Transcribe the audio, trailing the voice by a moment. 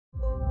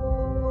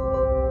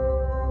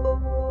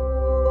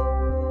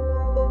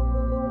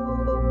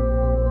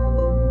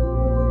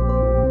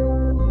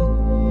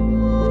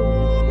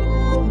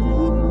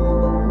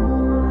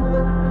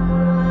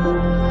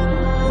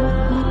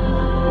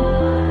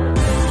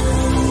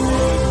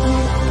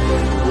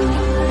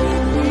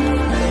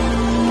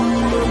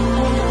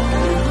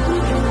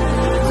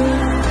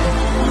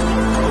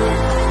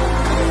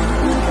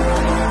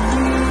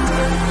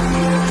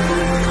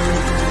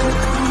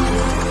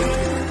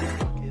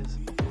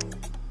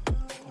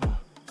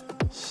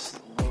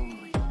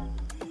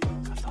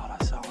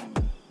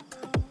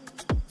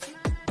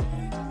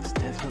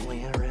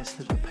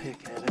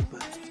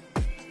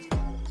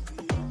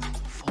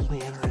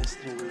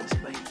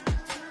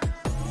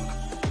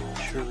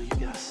Hopefully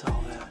you guys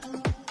saw that.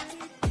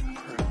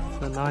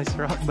 A nice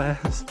rock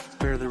bass.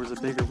 There was a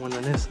bigger one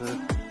than this though.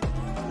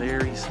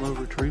 Very slow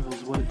retrieval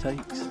is what it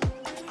takes.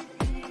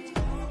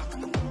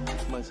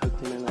 Somebody's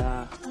hooked him in the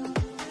eye.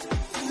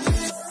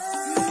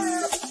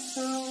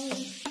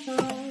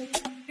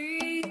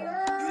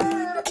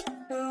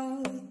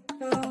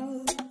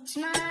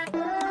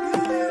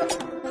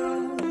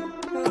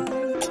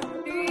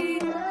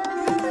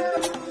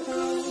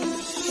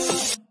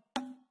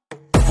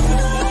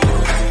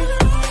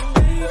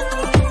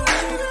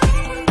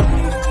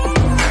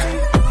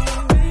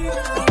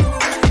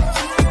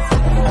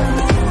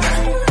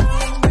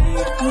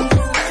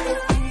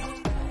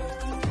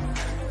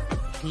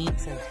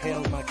 Heats and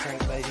held my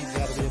crankbait. He's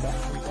got to be about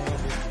 3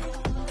 pounders.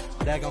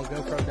 Daggone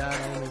GoPro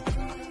died on me.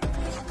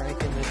 Just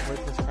cranking this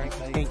with this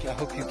crankbait. I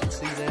hope you can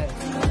see that.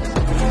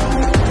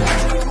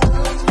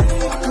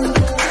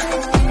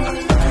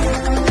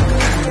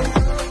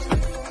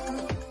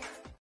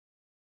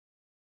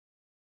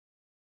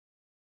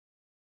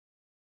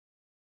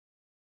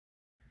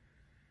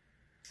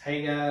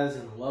 Hey guys,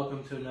 and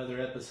welcome to another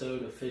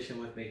episode of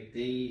Fishing with Big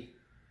D.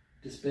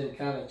 Just been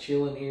kind of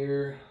chilling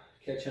here,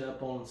 catching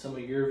up on some of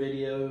your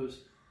videos,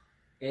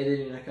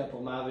 editing a couple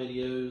of my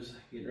videos,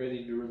 getting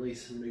ready to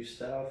release some new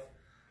stuff.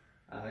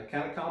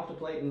 Kind of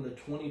contemplating the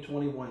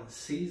 2021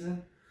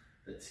 season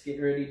that's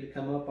getting ready to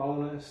come up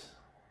on us.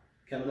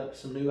 Coming up with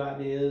some new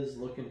ideas,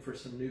 looking for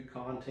some new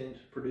content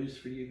to produce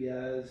for you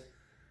guys,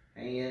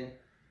 and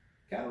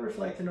kind of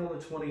reflecting on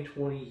the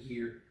 2020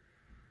 year.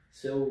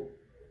 So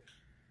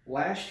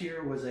last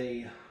year was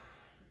a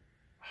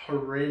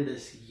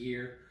horrendous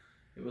year.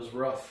 It was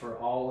rough for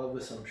all of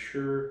us, I'm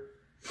sure.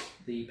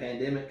 The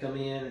pandemic come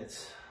in,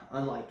 it's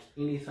unlike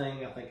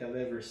anything I think I've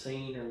ever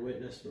seen or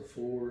witnessed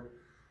before.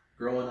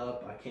 Growing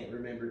up, I can't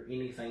remember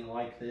anything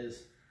like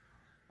this.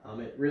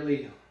 It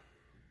really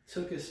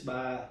took us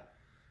by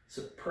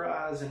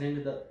surprise and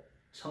ended up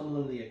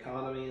tumbling the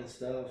economy and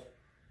stuff.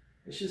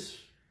 It's just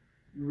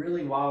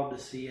really wild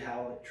to see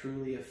how it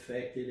truly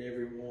affected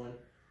everyone.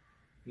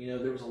 You know,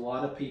 there was a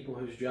lot of people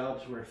whose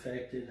jobs were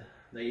affected.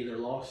 They either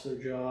lost their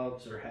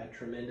jobs or had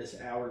tremendous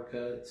hour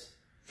cuts.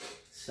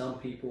 Some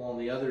people on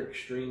the other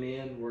extreme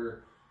end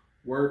were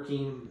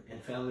working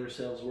and found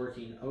themselves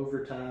working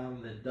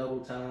overtime, then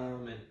double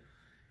time, and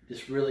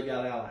just really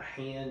got out of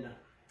hand.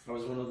 I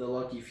was one of the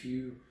lucky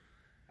few.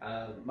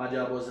 My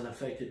job wasn't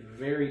affected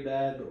very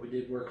bad, but we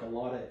did work a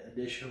lot of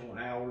additional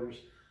hours.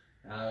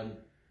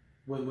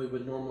 When we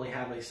would normally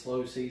have a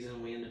slow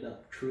season, we ended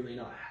up truly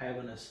not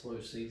having a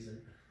slow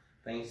season.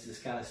 Things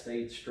just kind of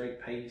stayed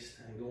straight paced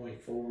and going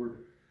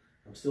forward.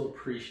 I'm still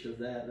appreciative of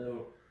that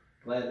though.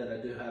 Glad that I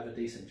do have a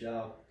decent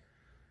job.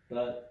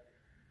 But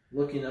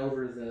looking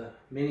over the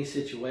many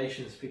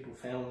situations people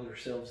found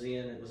themselves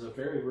in, it was a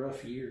very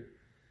rough year.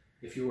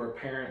 If you were a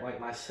parent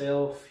like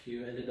myself,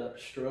 you ended up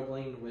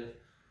struggling with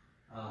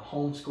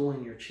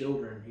homeschooling your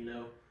children. You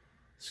know,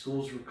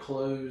 schools were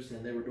closed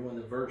and they were doing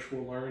the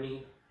virtual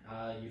learning.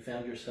 You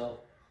found yourself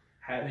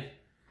having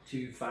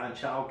to find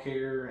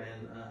childcare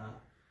and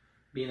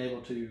being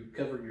able to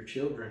cover your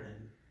children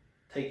and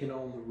taking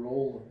on the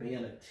role of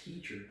being a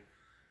teacher,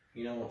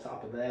 you know, on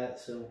top of that.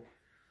 So,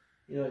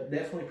 you know, it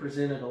definitely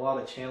presented a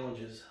lot of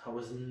challenges. I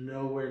was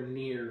nowhere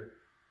near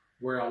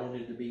where I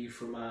wanted to be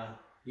for my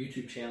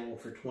YouTube channel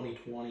for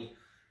 2020.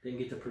 Didn't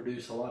get to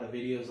produce a lot of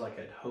videos like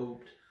I'd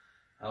hoped.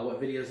 What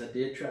videos I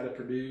did try to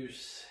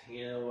produce,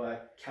 you know, I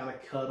kind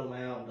of cut them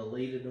out,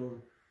 deleted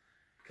them,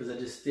 because I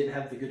just didn't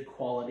have the good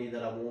quality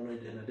that I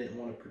wanted, and I didn't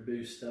want to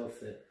produce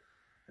stuff that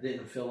I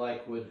didn't feel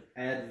like would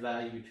add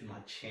value to my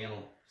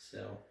channel.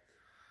 So,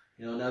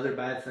 you know, another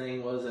bad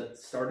thing was I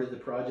started the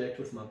project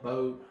with my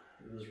boat.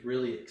 It was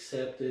really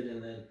accepted,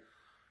 and then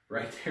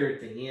right there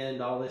at the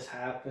end, all this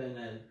happened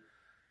and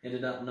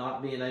ended up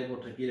not being able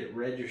to get it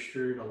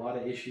registered. A lot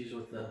of issues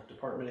with the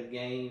Department of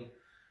Game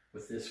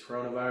with this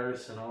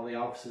coronavirus and all the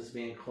offices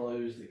being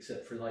closed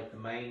except for like the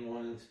main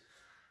ones.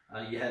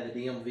 You had the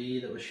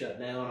DMV that was shut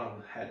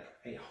down. I had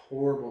a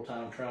horrible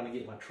time trying to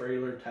get my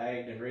trailer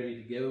tagged and ready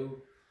to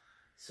go.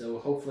 So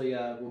hopefully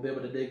we'll be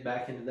able to dig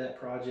back into that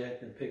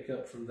project and pick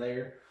up from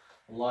there.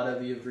 A lot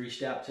of you have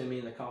reached out to me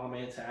in the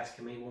comments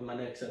asking me when my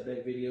next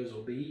update videos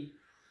will be.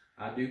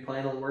 I do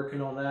plan on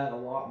working on that a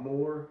lot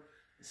more.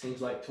 It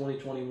seems like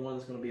 2021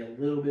 is going to be a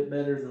little bit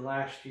better than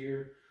last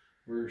year.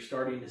 We're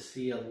starting to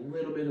see a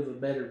little bit of a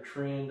better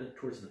trend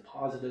towards the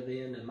positive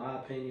end, in my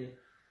opinion.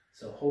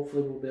 So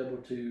hopefully we'll be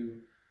able to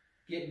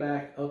get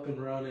back up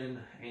and running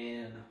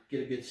and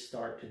get a good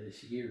start to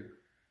this year.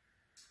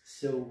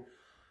 So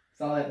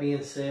with all that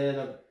being said,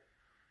 I'm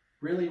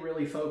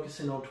really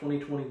focusing on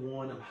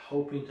 2021. I'm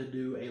hoping to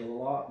do a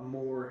lot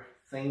more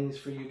things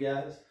for you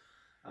guys.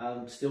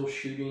 I'm still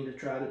shooting to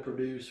try to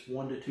produce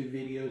 1 to 2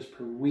 videos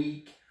per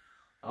week.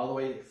 All the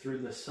way through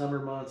the summer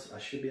months, I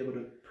should be able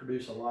to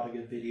produce a lot of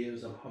good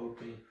videos, I'm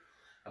hoping.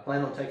 I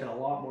plan on taking a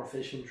lot more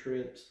fishing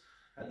trips.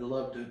 I'd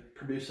love to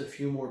produce a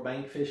few more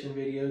bank fishing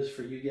videos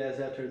for you guys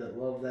out there that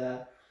love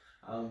that.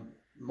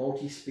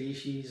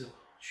 Multi-species,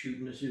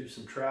 shooting to do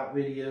some trout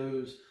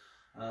videos.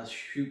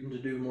 shooting to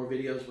do more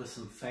videos with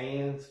some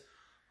fans.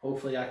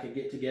 Hopefully I could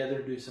get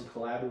together, do some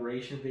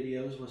collaboration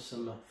videos with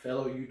some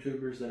fellow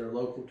YouTubers that are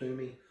local to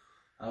me.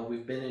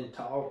 We've been in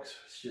talks,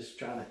 just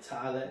trying to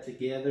tie that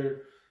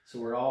together so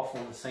we're off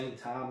on the same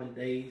time and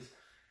days,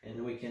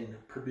 and we can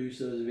produce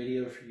those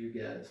videos for you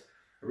guys.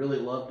 I really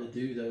love to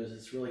do those.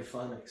 It's really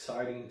fun,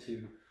 exciting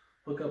to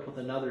hook up with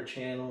another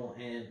channel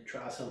and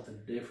try something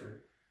different.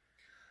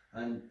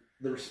 And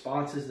the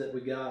responses that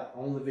we got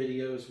on the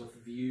videos with the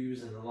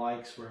views and the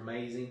likes were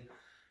amazing.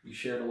 You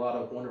shared a lot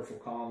of wonderful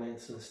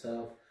comments and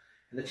stuff.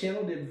 And the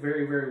channel did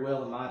very, very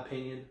well in my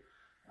opinion.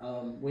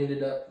 We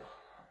ended up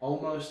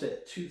almost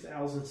at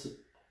 2,000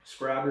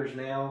 subscribers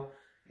now,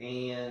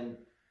 and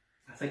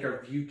I think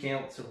our view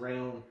count's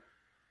around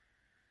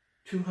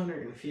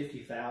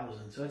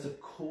 250,000. So that's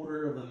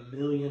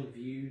 250,000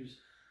 views.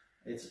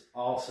 It's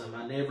awesome.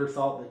 I never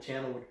thought the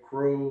channel would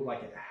grow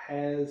like it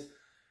has.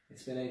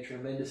 It's been a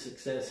tremendous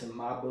success in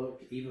my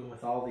book, even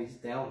with all these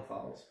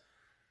downfalls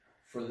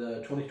for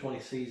the 2020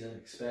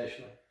 season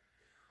especially.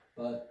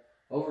 But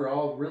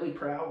overall, really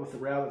proud with the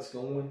route it's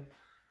going.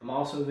 I'm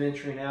also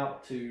venturing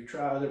out to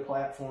try other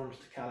platforms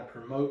to kind of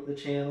promote the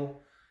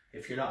channel.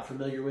 If you're not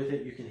familiar with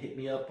it, you can hit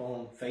me up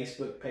on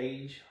Facebook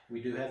page.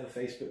 We do have a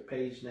Facebook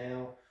page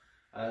now.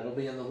 It'll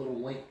be in the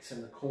little links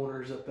in the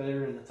corners up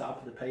there in the top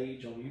of the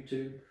page on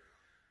YouTube.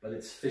 But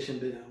it's Fishing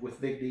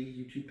with Big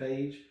D YouTube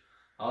page.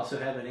 I also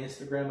have an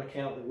Instagram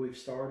account that we've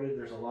started.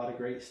 There's a lot of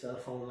great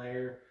stuff on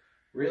there.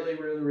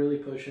 Really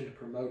pushing to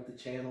promote the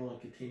channel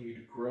and continue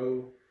to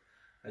grow.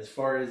 As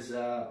far as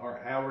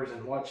our hours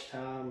and watch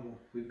time,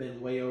 we've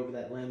been way over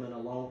that limit a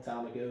long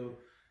time ago.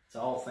 It's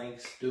all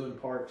thanks due in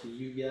part to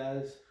you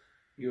guys.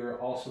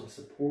 You're awesome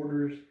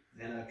supporters,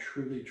 and I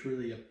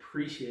truly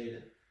appreciate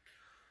it.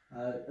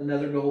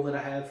 Another goal that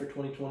I have for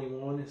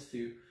 2021 is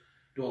to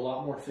do a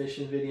lot more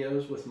fishing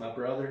videos with my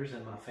brothers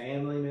and my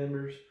family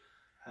members.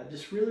 I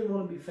just really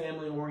want to be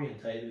family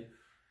orientated.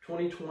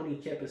 2020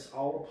 kept us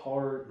all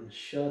apart and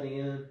shut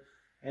in,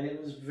 and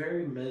it was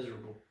very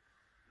miserable.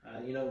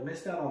 You know,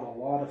 missed out on a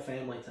lot of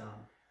family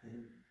time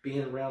and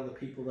being around the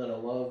people that I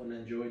love and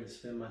enjoy to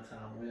spend my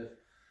time with.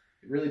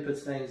 It really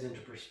puts things into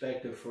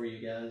perspective for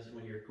you guys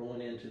when you're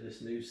going into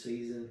this new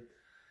season.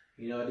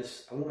 You know,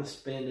 I want to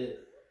spend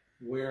it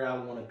where I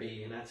want to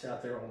be, and that's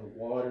out there on the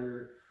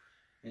water,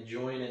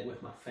 enjoying it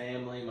with my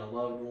family, my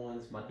loved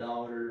ones, my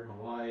daughter, my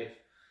wife.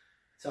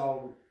 It's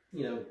all,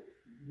 you know,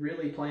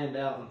 really planned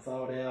out and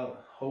thought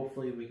out.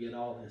 Hopefully we get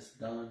all this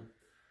done.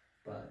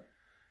 But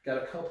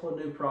got a couple of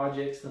new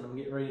projects that I'm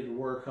getting ready to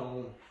work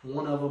on.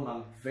 One of them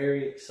I'm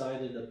very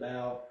excited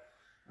about.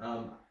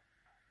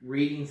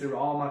 Reading through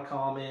all my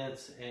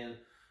comments, and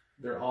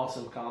they're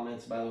awesome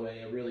comments, by the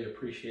way. I really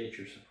appreciate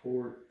your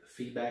support, the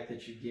feedback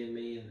that you give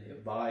me, and the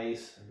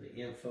advice and the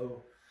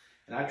info.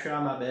 And I try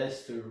my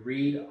best to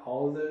read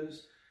all of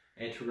those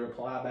and to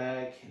reply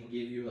back and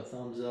give you a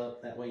thumbs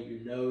up. That way you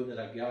know that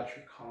I got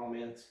your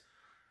comments.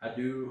 I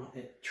do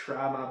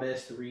try my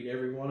best to read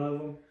every one of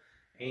them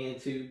and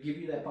to give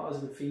you that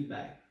positive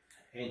feedback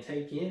and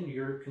take in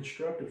your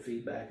constructive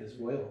feedback as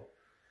well.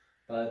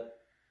 But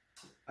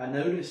I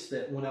noticed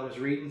that when I was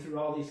reading through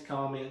all these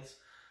comments,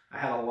 I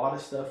had a lot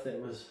of stuff that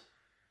was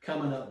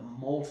coming up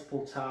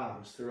multiple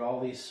times through all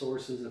these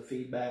sources of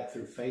feedback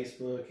through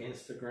Facebook,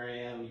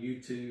 Instagram,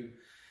 YouTube,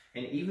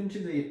 and even to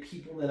the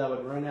people that I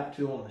would run out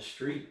to on the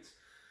streets.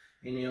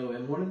 And, you know,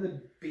 and one of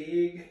the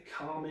big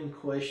common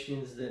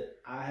questions that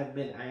I have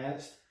been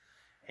asked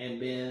and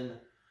been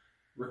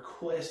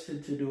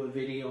requested to do a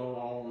video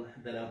on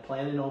that I'm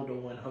planning on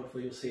doing,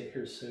 hopefully you'll see it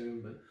here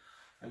soon, but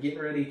I'm getting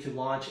ready to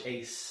launch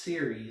a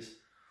series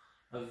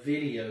of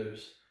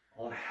videos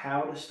on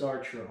how to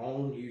start your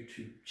own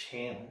YouTube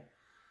channel.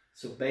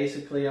 So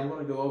basically I'm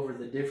going to go over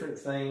the different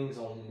things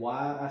on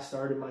why I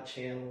started my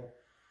channel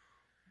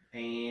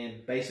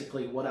and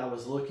basically what I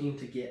was looking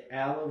to get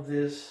out of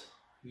this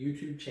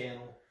YouTube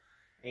channel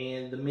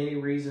and the many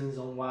reasons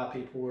on why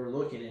people are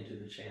looking into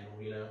the channel,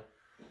 you know.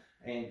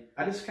 And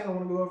I just kind of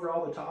want to go over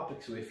all the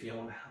topics with you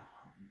on how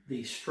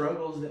the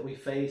struggles that we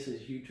face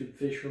as YouTube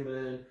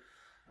fishermen,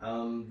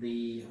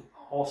 the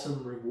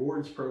awesome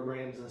rewards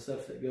programs and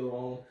stuff that go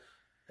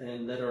on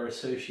and that are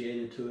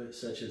associated to it,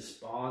 such as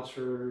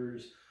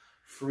sponsors,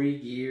 free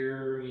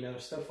gear, you know,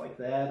 stuff like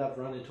that. I've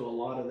run into a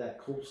lot of that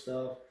cool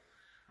stuff.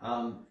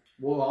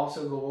 We'll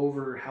also go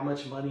over how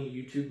much money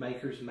YouTube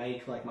makers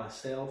make, like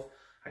myself.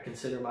 I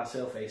consider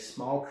myself a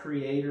small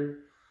creator.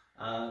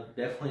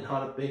 Definitely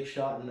not a big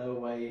shot in no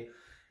way.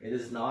 It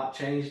has not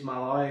changed my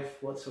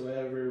life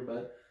whatsoever,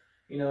 but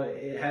you know,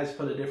 it has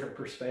put a different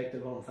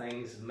perspective on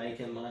things,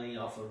 making money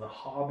off of a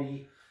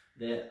hobby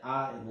that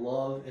I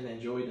love and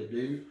enjoy to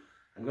do.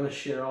 I'm going to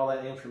share all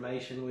that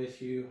information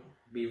with you,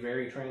 be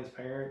very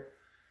transparent.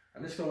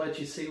 I'm just going to let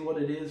you see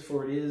what it is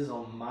for it is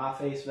on my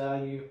face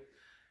value,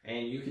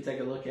 and you can take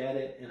a look at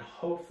it, and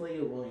hopefully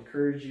it will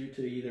encourage you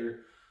to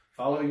either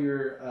follow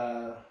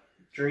your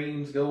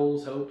dreams,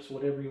 goals, hopes,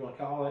 whatever you want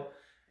to call it,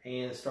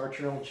 and start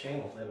your own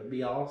channel. That would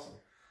be awesome.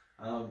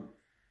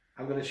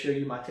 I'm going to show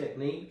you my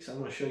techniques. I'm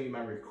going to show you my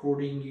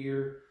recording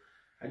gear.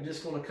 I'm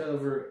just going to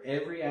cover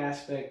every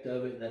aspect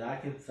of it that I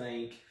can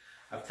think.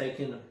 I've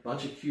taken a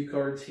bunch of cue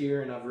cards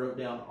here and I've wrote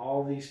down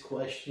all these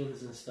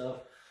questions and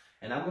stuff.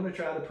 And I'm going to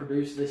try to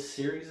produce this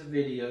series of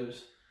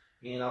videos,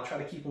 and I'll try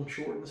to keep them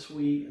short and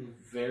sweet and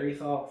very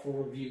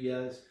thoughtful of you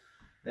guys.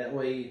 That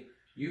way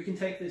you can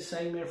take this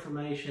same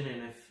information,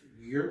 and if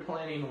you're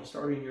planning on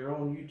starting your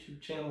own YouTube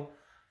channel,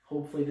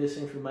 hopefully this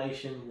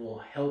information will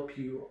help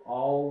you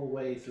all the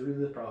way through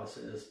the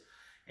process.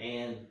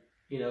 And,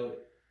 you know,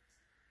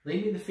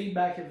 leave me the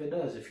feedback if it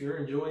does. If you're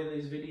enjoying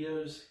these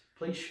videos,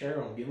 please share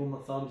them. Give them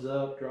a thumbs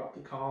up, drop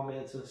the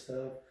comments and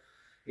stuff.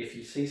 If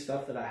you see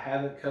stuff that I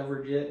haven't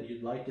covered yet and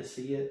you'd like to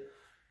see it,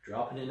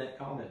 drop it in that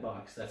comment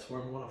box. That's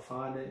where I'm going to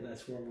find it, and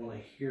that's where I'm going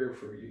to hear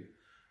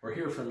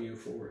from you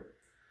for it.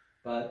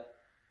 But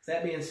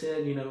that being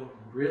said, you know,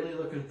 really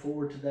looking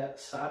forward to that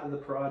side of the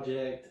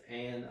project,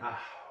 and I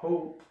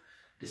hope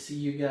to see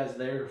you guys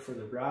there for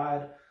the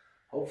ride.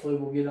 Hopefully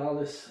we'll get all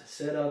this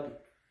set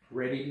up,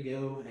 ready to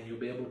go, and you'll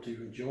be able to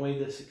enjoy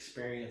this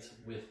experience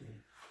with me.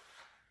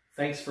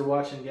 Thanks for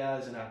watching,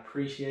 guys, and I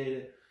appreciate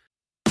it.